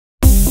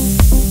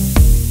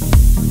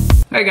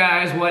Hey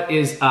guys, what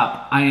is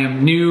up? I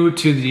am new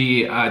to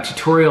the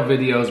tutorial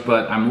videos,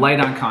 but I'm light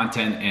on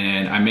content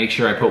and I make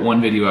sure I put one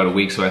video out a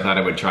week, so I thought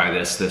I would try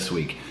this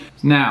week.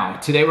 Now,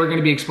 today we're going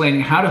to be explaining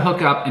how to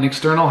hook up an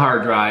external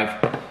hard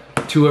drive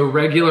to a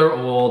regular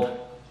old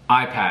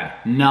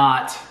iPad,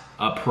 not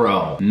a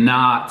Pro.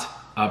 Not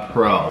a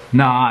Pro.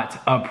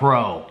 Not a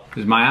Pro.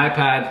 This is my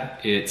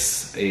iPad.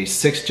 It's a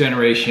 6th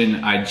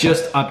generation. I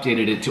just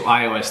updated it to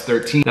iOS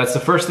 13. That's the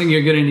first thing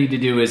you're gonna need to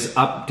do is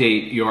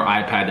update your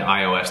iPad to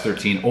iOS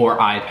 13 or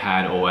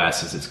iPad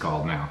OS as it's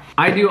called now.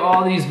 I do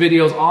all these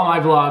videos, all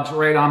my vlogs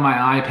right on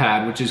my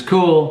iPad, which is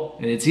cool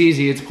and it's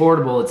easy, it's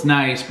portable, it's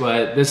nice,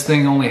 but this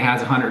thing only has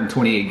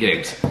 128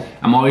 gigs.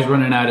 I'm always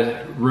running out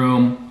of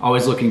room,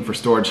 always looking for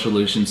storage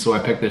solutions, so I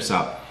picked this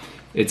up.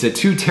 It's a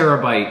 2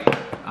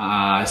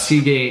 terabyte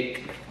Seagate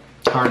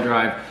hard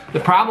drive. The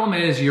problem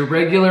is your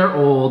regular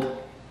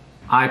old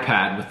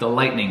iPad with the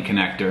lightning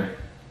connector,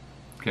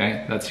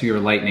 okay, that's your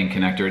lightning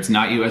connector, it's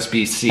not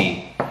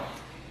USB-C.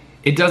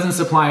 It doesn't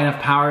supply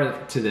enough power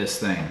to this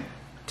thing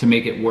to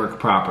make it work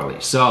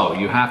properly. So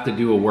you have to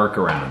do a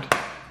workaround.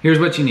 Here's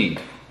what you need.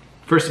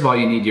 First of all,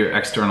 you need your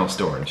external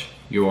storage,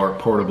 your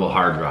portable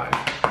hard drive.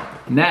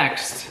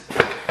 Next,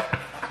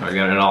 I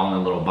got it all in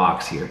a little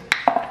box here.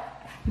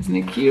 Isn't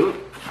it cute?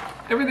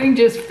 Everything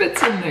just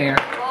fits in there.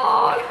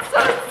 Oh, it's so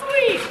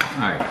sweet.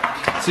 All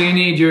right, so you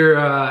need your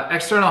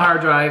external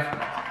hard drive.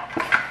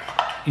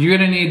 You're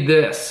gonna need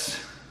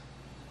this.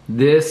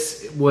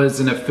 This was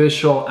an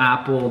official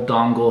Apple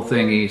dongle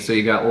thingy. So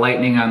you got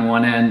lightning on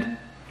one end.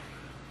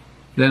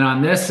 Then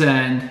on this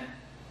end,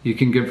 you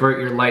can convert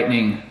your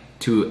lightning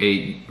to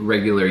a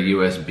regular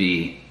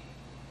USB.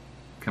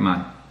 Come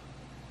on.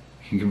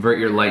 You can convert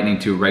your lightning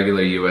to a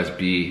regular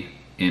USB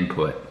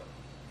input.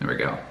 There we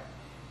go.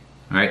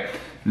 All right.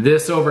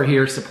 This over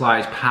here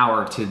supplies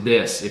power to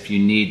this if you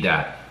need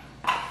that.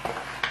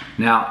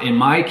 Now, in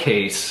my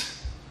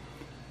case,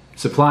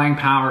 supplying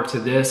power to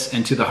this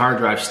and to the hard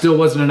drive still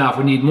wasn't enough.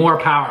 We need more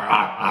power. More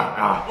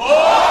power!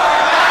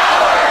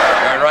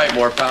 All right,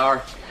 more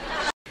power.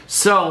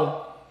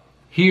 So,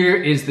 here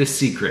is the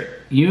secret.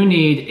 You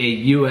need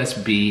a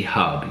USB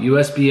hub.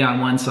 USB on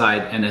one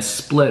side and a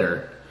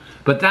splitter.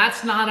 But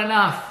that's not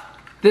enough.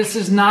 This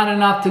is not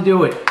enough to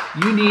do it.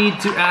 You need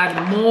to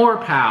add more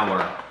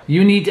power.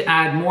 You need to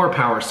add more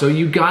power, so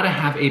you gotta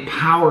have a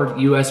powered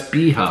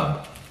USB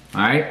hub,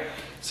 all right?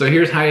 So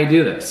here's how you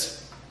do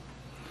this.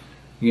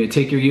 You're gonna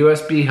take your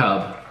USB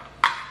hub,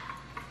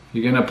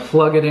 you're gonna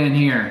plug it in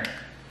here,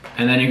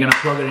 and then you're gonna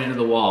plug it into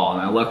the wall.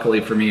 Now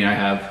luckily for me, I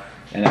have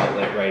an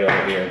outlet right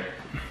over here.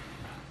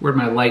 Where'd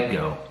my light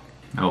go?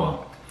 Oh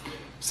well.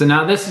 So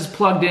now this is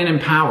plugged in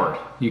and powered.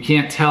 You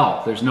can't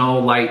tell, there's no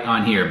light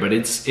on here, but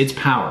it's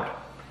powered.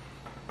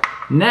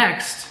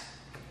 Next,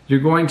 you're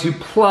going to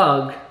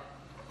plug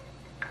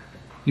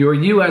your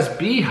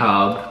USB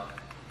hub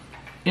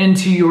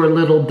into your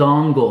little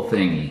dongle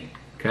thingy,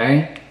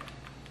 okay?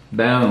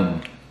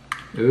 Boom.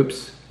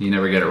 Oops, you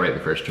never get it right the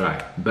first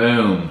try.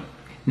 Boom.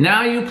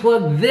 Now you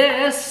plug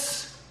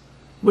this,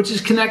 which is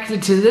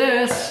connected to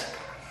this,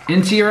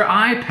 into your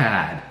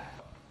iPad.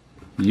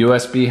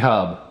 USB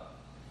hub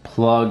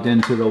plugged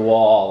into the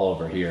wall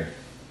over here.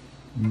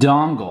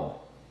 Dongle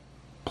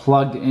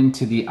plugged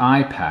into the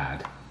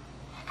iPad.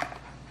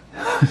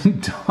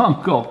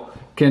 Dongle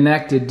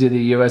connected to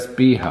the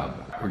USB hub.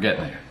 We're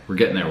getting there. We're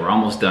getting there. We're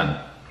almost done.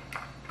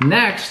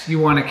 Next, you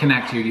want to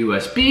connect your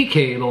USB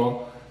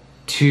cable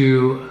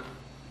to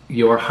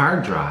your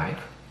hard drive.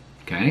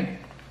 Okay?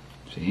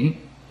 See?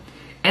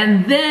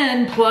 And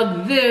then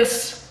plug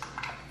this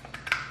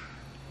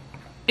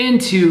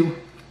into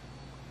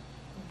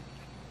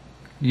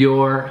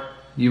your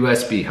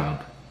USB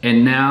hub.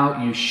 And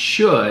now you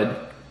should,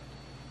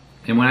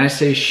 and when I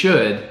say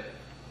should,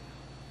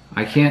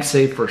 I can't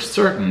say for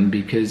certain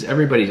because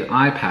everybody's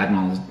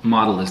iPad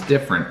model is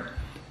different.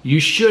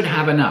 You should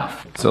have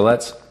enough. So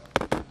let's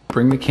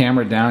bring the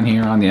camera down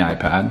here on the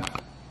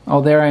iPad. Oh,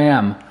 there I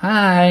am.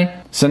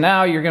 Hi. So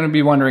now you're gonna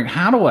be wondering,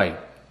 how do I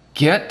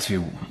get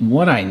to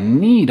what I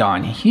need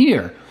on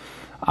here?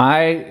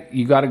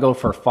 You gotta go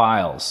for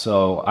files.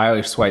 So I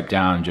always swipe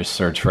down and just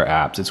search for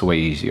apps. It's way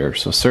easier.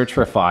 So search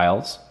for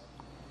files.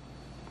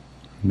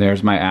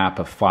 There's my app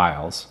of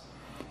files.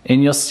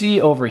 And you'll see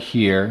over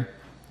here,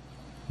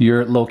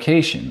 your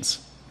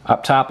locations.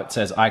 Up top it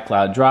says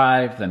iCloud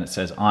Drive, then it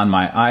says on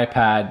my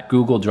iPad,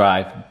 Google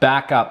Drive,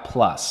 Backup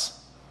Plus.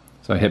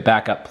 So I hit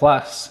Backup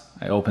Plus,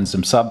 I open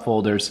some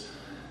subfolders,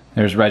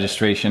 there's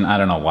registration, I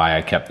don't know why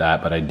I kept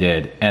that, but I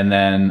did. And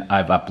then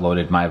I've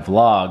uploaded my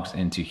vlogs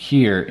into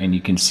here and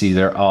you can see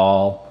they're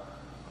all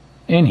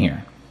in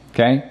here,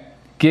 okay?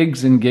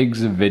 Gigs and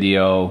gigs of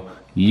video,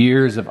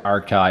 years of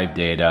archive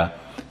data.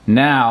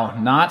 Now,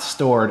 not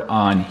stored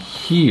on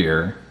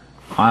here,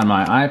 on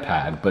my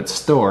iPad, but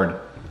stored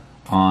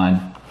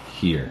on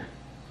here.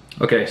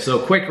 Okay, so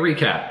quick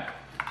recap.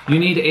 You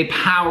need a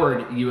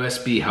powered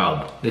USB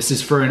hub. This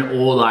is for an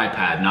old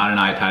iPad, not an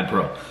iPad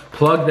Pro.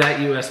 Plug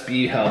that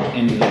USB hub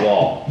into the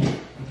wall.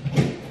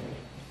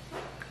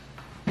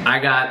 I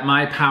got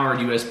my powered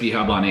USB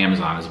hub on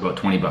Amazon, it's about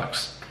 20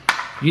 bucks.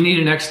 you need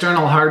an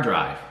external hard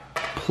drive.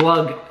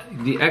 Plug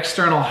the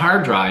external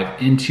hard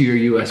drive into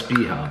your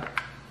USB hub.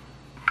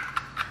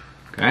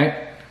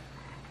 Okay?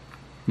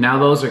 Now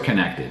those are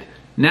connected.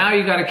 Now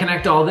you gotta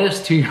connect all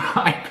this to your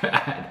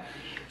iPad.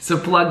 So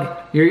plug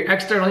your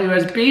external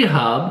USB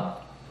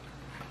hub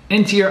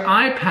into your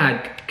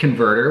iPad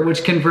converter,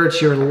 which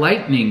converts your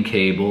lightning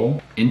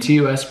cable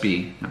into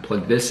USB. Now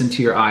plug this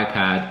into your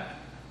iPad.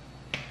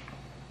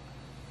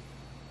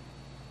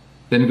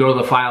 Then go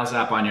to the Files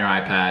app on your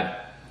iPad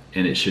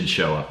and it should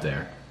show up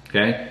there,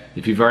 okay?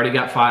 If you've already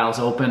got files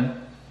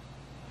open,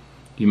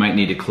 you might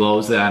need to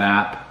close that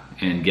app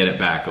and get it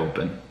back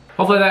open.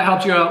 Hopefully that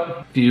helped you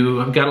out. If you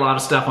have got a lot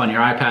of stuff on your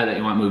iPad that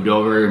you want moved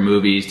over,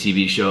 movies,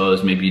 TV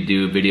shows, maybe you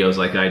do videos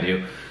like I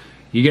do,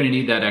 you're gonna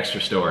need that extra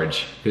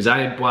storage. Because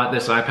I bought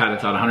this iPad, I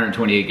thought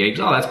 128 gigs,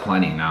 oh that's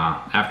plenty.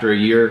 Nah, after a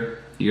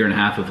year and a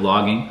half of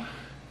vlogging,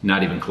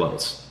 not even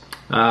close.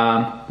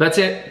 That's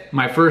it,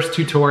 my first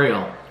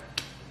tutorial.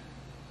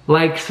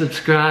 Like,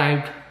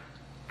 subscribe,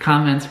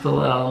 comments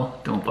below,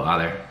 don't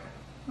bother.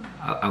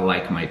 A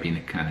like might be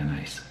kind of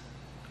nice.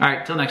 All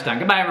right, till next time,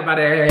 goodbye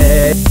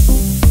everybody.